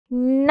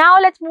Now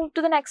let's move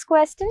to the next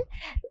question.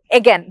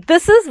 Again,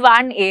 this is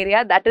one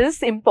area that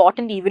is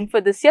important even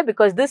for this year,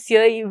 because this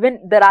year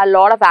even there are a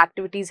lot of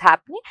activities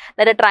happening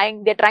that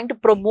they're trying to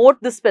promote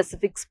this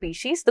specific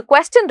species. The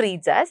question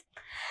reads as,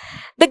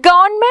 the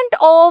government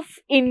of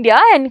India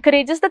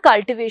encourages the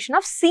cultivation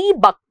of sea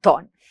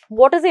buckthorn.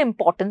 What is the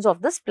importance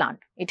of this plant?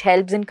 It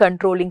helps in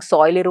controlling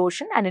soil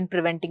erosion and in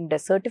preventing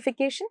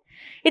desertification.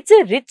 It's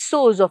a rich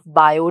source of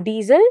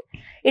biodiesel.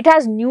 It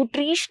has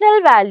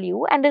nutritional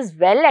value and is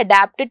well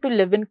adapted to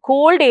live in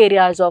cold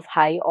areas of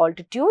high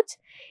altitudes.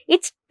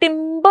 Its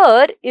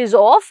timber is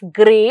of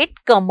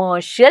great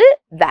commercial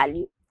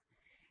value.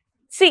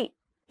 See,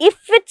 if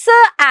it's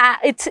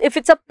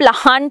a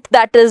plant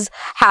that is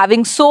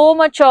having so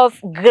much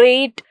of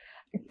great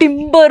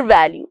timber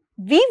value,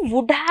 we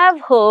would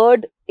have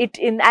heard it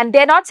in, and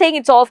they're not saying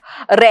it's of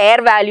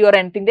rare value or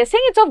anything, they're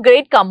saying it's of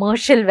great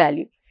commercial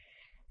value.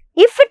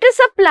 If it is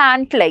a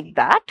plant like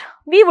that,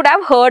 we would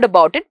have heard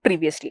about it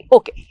previously.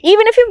 Okay,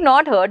 even if you've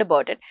not heard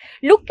about it,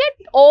 look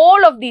at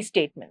all of these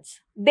statements.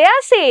 They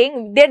are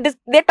saying,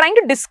 they're trying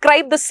to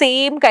describe the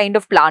same kind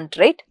of plant,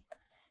 right?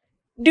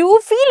 Do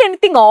you feel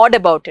anything odd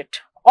about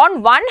it?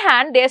 On one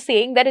hand, they're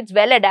saying that it's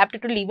well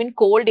adapted to live in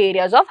cold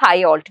areas of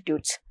high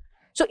altitudes.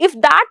 So, if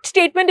that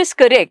statement is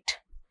correct,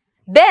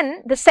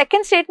 then the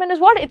second statement is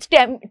what? Its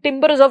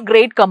timber is of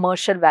great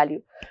commercial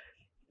value.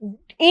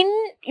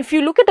 If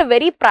you look at a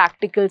very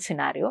practical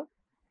scenario,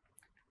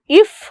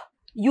 if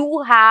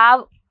you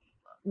have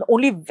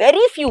only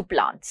very few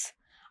plants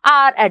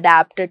are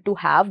adapted to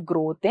have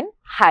growth in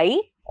high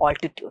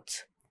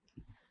altitudes,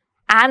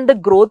 and the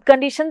growth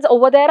conditions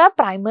over there are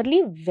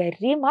primarily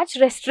very much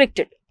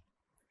restricted.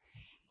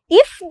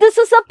 If this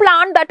is a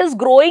plant that is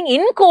growing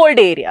in cold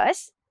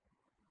areas,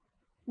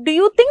 do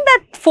you think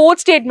that fourth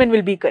statement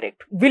will be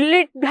correct? Will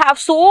it have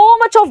so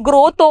much of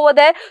growth over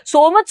there,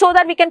 so much so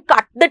that we can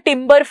cut the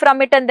timber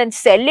from it and then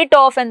sell it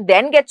off and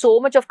then get so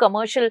much of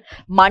commercial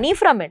money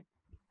from it?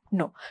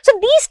 No. So,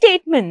 these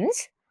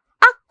statements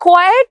are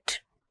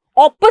quite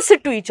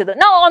opposite to each other.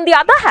 Now, on the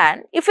other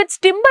hand, if its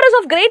timber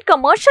is of great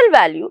commercial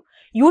value,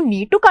 you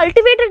need to cultivate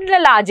it in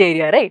a large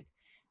area, right?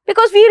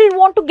 Because we will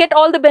want to get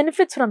all the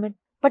benefits from it.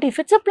 But if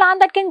it's a plant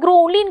that can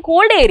grow only in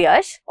cold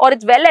areas, or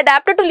it's well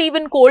adapted to live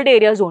in cold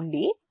areas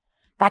only,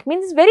 that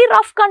means it's very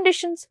rough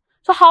conditions.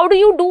 So, how do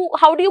you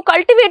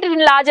cultivate it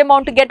in large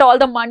amount to get all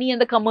the money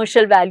and the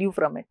commercial value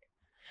from it?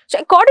 So,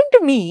 according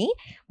to me,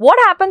 what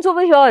happens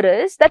over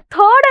here is that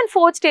third and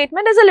fourth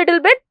statement is a little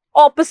bit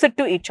opposite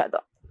to each other.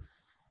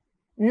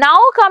 Now,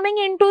 coming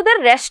into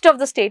the rest of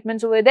the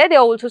statements over there, they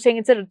are also saying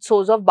it's a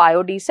source of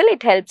biodiesel.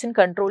 It helps in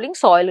controlling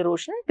soil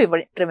erosion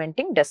and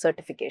preventing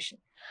desertification.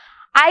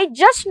 I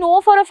just know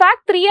for a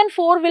fact 3 and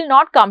 4 will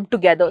not come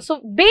together. So,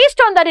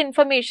 based on that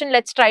information,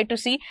 let's try to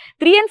see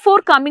 3 and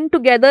 4 coming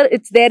together.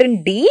 It's there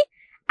in D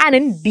and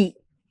in D.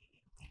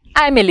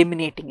 I am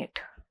eliminating it.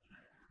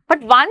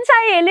 But once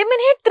I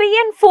eliminate 3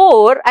 and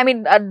 4, I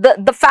mean,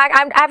 the fact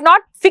I have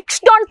not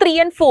fixed on 3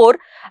 and 4,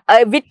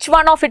 which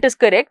one of it is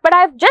correct, but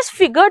I have just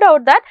figured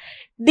out that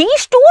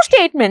these two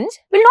statements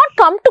will not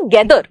come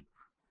together.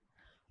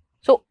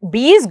 So,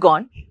 B is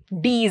gone,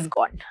 D is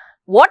gone.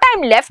 What I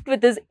am left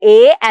with is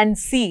A and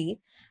C,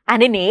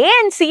 and in A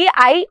and C,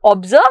 I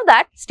observe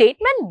that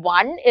statement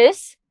 1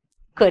 is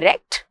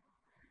correct.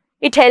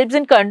 It helps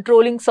in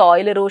controlling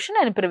soil erosion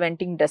and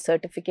preventing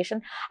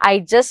desertification. I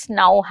just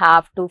now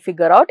have to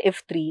figure out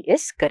if 3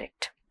 is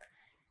correct.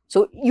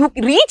 So, you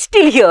reach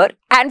till here,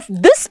 and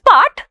this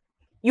part,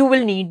 you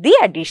will need the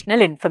additional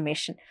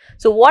information.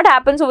 So, what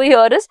happens over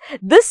here is,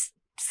 this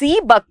sea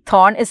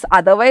buckthorn is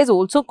otherwise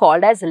also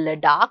called as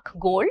Ladakh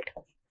gold.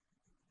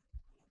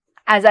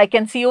 As I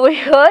can see over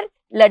here,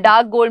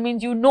 Ladakh gold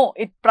means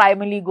it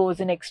primarily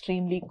goes in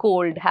extremely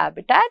cold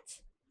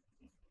habitats.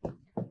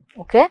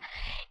 Okay.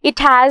 It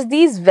has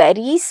these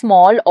very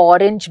small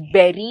orange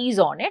berries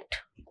on it,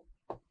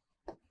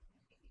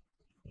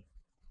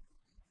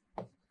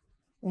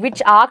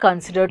 which are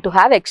considered to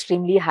have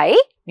extremely high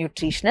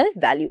nutritional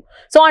value.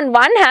 So, on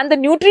one hand, the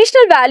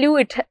nutritional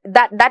value,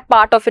 that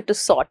part of it is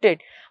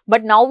sorted.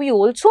 But now we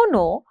also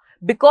know,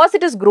 because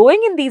it is growing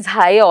in these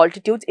high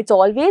altitudes, it's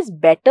always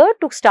better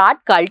to start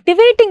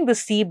cultivating the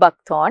sea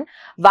buckthorn.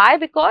 Why?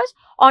 Because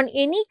on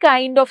any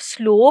kind of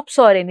slopes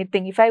or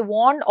anything, if I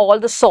want all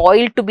the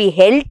soil to be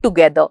held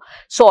together,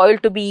 soil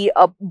to be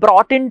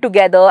brought in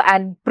together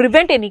and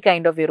prevent any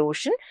kind of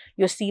erosion,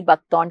 your sea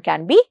buckthorn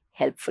can be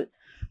helpful.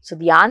 So,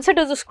 the answer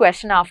to this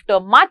question after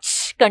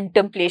much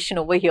contemplation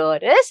over here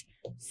is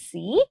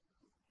C,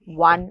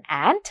 1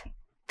 and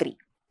 3.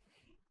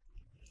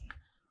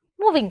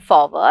 Moving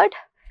forward,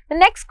 the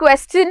next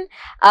question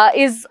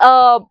is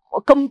a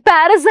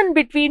comparison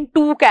between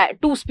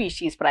two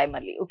species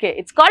primarily. Okay,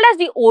 it's called as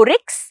the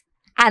oryx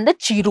and the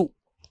chiru.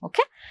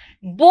 Okay,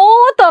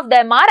 both of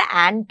them are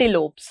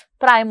antelopes,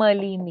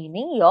 primarily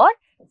meaning your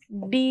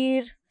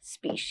deer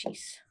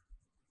species.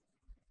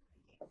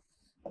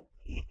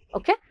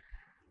 Okay,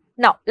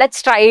 now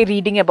let's try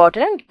reading about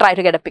it and try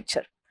to get a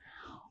picture.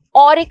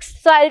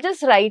 Oryx, so I'll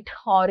just write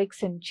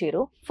oryx and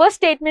chiru. First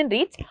statement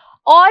reads,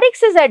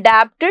 Oryx is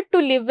adapted to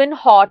live in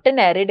hot and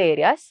arid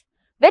areas,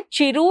 where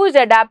Chiru is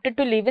adapted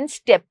to live in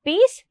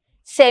steppes,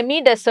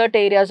 semi-desert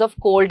areas of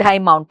cold high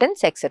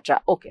mountains,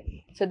 etc.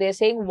 Okay, so they are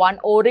saying one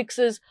Oryx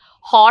is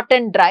hot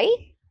and dry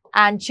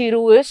and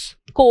Chiru is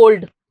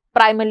cold,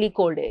 primarily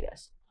cold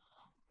areas.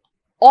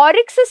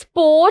 Oryx is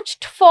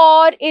poached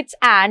for its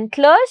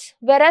antlers,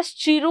 whereas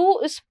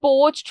Chiru is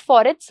poached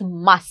for its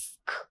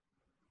musk.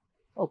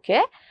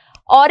 Okay.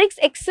 Oryx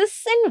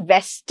exists in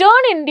western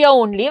India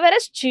only,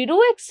 whereas Chiru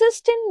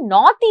exists in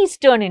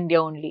northeastern India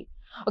only.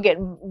 Okay,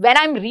 when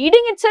I'm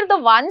reading itself, the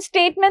one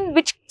statement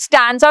which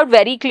stands out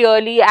very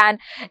clearly and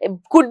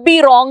could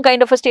be wrong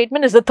kind of a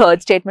statement is the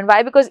third statement.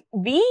 Why? Because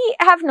we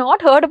have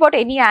not heard about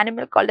any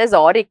animal called as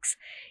Oryx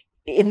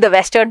in the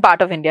western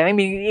part of India. I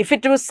mean, if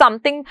it was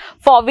something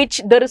for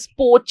which there is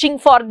poaching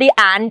for the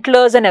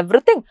antlers and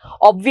everything,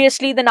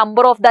 obviously the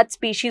number of that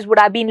species would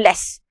have been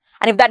less.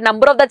 And if that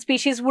number of that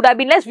species would have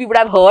been less, we would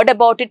have heard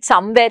about it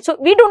somewhere. So,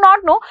 we do not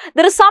know.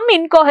 There is some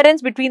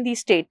incoherence between these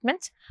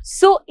statements.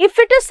 So, if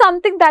it is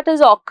something that is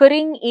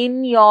occurring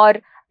in your,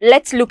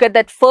 let's look at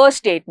that first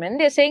statement.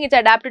 They are saying it's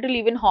adapted to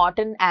live in hot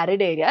and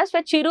arid areas,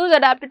 where Chiru is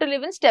adapted to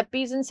live in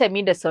steppes and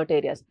semi-desert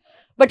areas.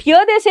 But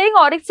here they are saying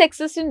Oryx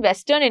exists in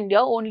western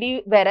India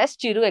only, whereas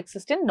Chiru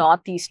exists in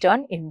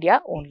northeastern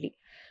India only.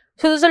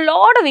 So, there's a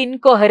lot of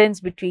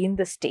incoherence between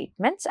the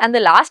statements, and the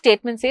last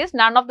statement says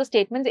none of the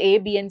statements A,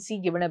 B and C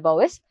given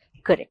above is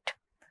correct.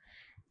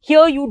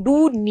 Here you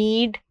do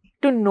need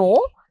to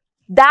know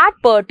that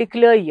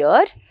particular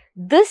year,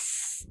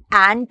 this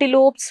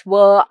antelopes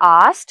were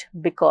asked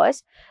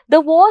because there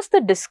was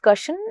the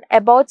discussion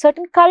about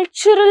certain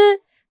cultural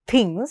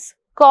things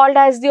called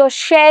as your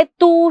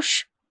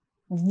Shaitush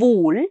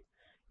wool,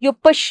 your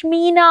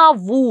Pashmina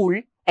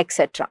wool,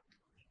 etc.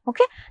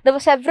 Okay, there were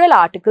several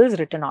articles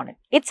written on it.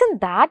 It's in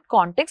that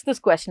context this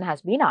question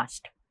has been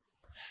asked.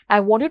 I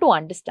want you to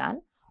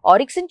understand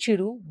Oryx and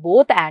Chiru,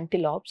 both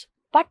antelopes,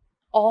 but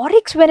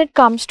Oryx, when it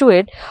comes to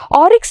it,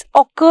 Oryx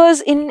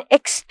occurs in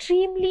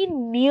extremely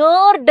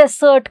near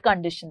desert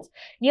conditions.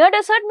 Near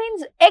desert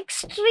means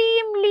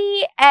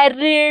extremely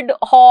arid,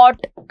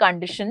 hot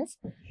conditions.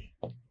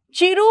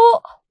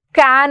 Chiru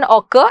can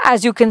occur,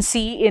 as you can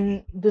see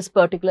in this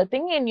particular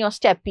thing, in your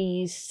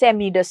steppes,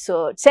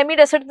 semi-desert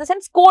in the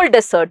sense cold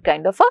desert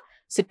kind of a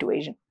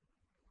situation.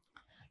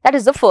 That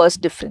is the first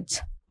difference.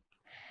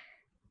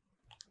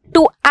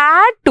 To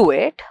add to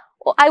it,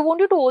 I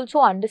want you to also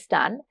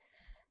understand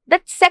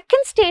that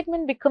second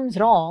statement becomes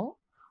wrong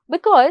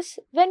because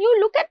when you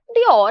look at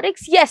the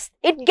Oryx, yes,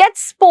 it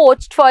gets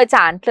poached for its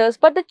antlers,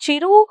 but the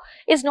Chiru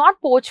is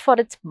not poached for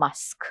its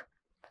musk.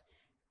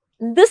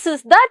 This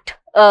is that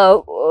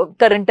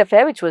current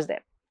affair which was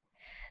there.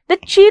 The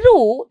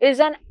Chiru is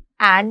an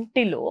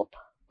antelope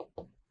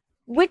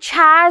which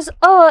has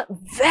a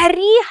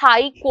very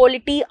high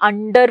quality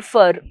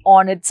underfur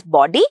on its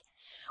body,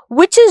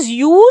 which is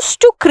used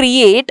to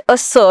create a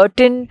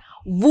certain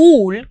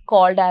wool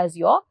called as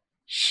your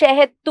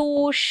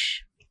Shaitush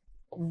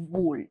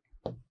wool.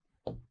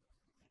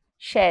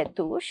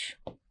 Shaitush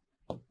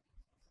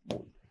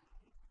wool.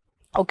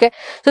 Okay,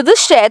 so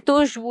this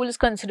Shaitush wool is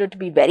considered to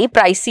be very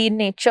pricey in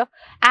nature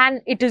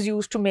and it is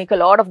used to make a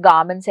lot of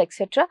garments,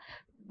 etc.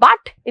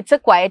 But it's a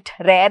quite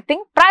rare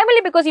thing,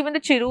 primarily because even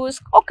the Chiru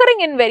is occurring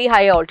in very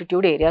high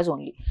altitude areas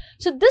only.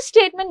 So this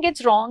statement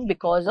gets wrong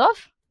because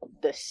of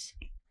this.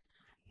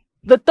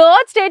 The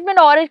third statement,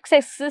 Oryx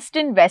exists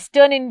in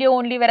western India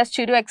only, whereas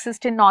Chiru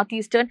exists in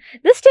northeastern.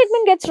 This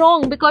statement gets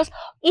wrong because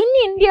in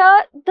India,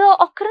 the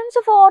occurrence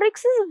of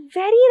Oryx is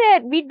very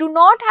rare. We do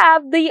not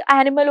have the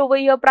animal over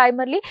here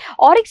primarily.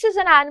 Oryx is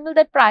an animal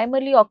that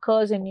primarily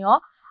occurs in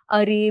your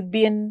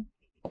Arabian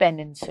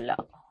Peninsula.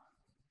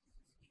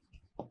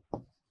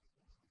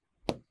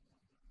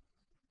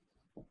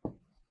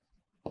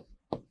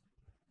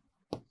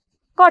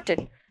 Got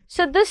it.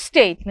 So, this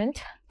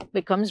statement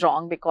becomes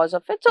wrong because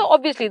of it. So,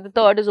 obviously, the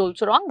third is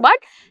also wrong, but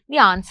the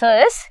answer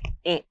is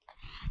A.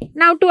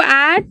 Now, to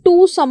add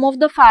to some of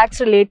the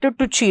facts related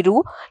to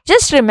Chiru,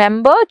 just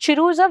remember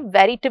Chiru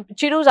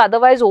is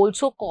otherwise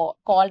also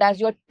called as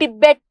your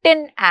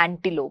Tibetan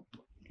antelope.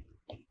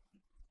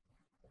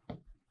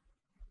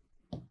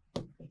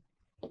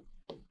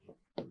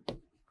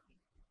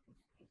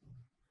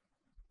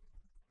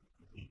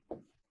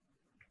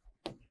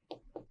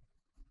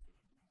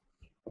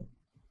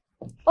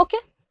 Okay.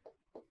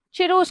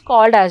 Chiru is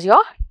called as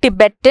your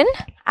Tibetan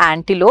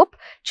antelope.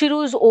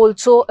 Chiru is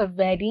also a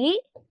very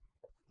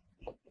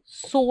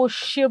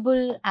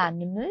sociable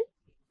animal,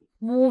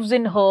 moves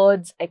in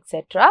herds,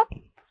 etc.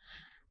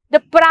 The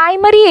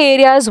primary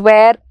areas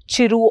where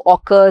Chiru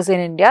occurs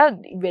in India,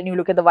 when you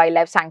look at the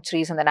wildlife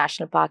sanctuaries and the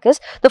national park, is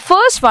the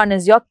first one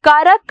is your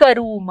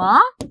Karakaruma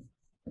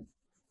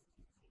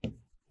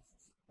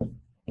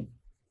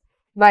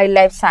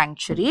Wildlife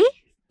Sanctuary.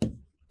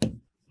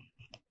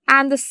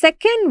 And the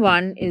second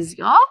one is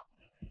your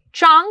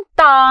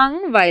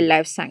Changtang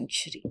Wildlife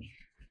Sanctuary.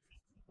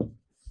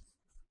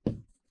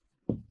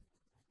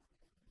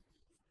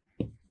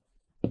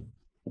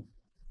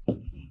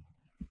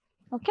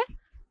 Okay.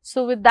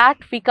 So with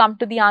that, we come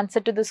to the answer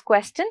to this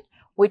question,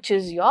 which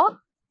is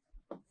your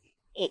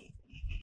A.